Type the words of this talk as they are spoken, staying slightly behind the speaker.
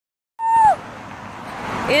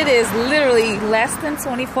It is literally less than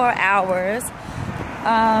 24 hours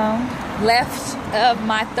left of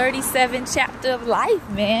my 37 chapter of life,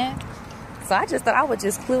 man. So I just thought I would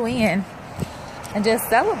just clue in and just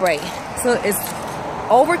celebrate. So it's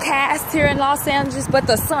overcast here in Los Angeles, but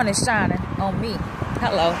the sun is shining on me.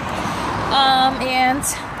 Hello.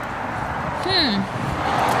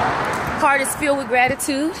 Heart is filled with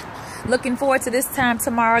gratitude. Looking forward to this time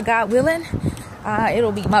tomorrow, God willing.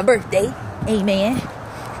 It'll be my birthday. Amen.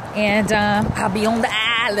 And I'll be on the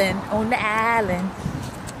island.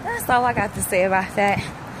 That's all I got to say about that.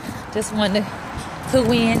 Just wanted to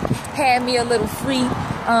clue in. Had me a little free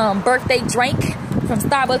birthday drink from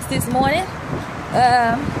Starbucks this morning.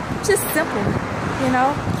 Just simple, you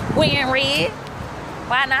know. Wearing red.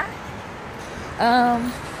 Why not?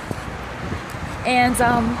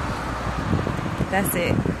 That's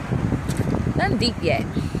it. Nothing deep yet.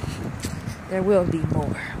 There will be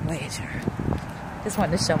more later. Just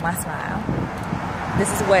wanted to show my smile.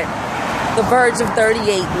 This is what the verge of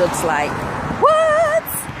 38 looks like. What?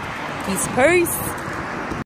 Peace.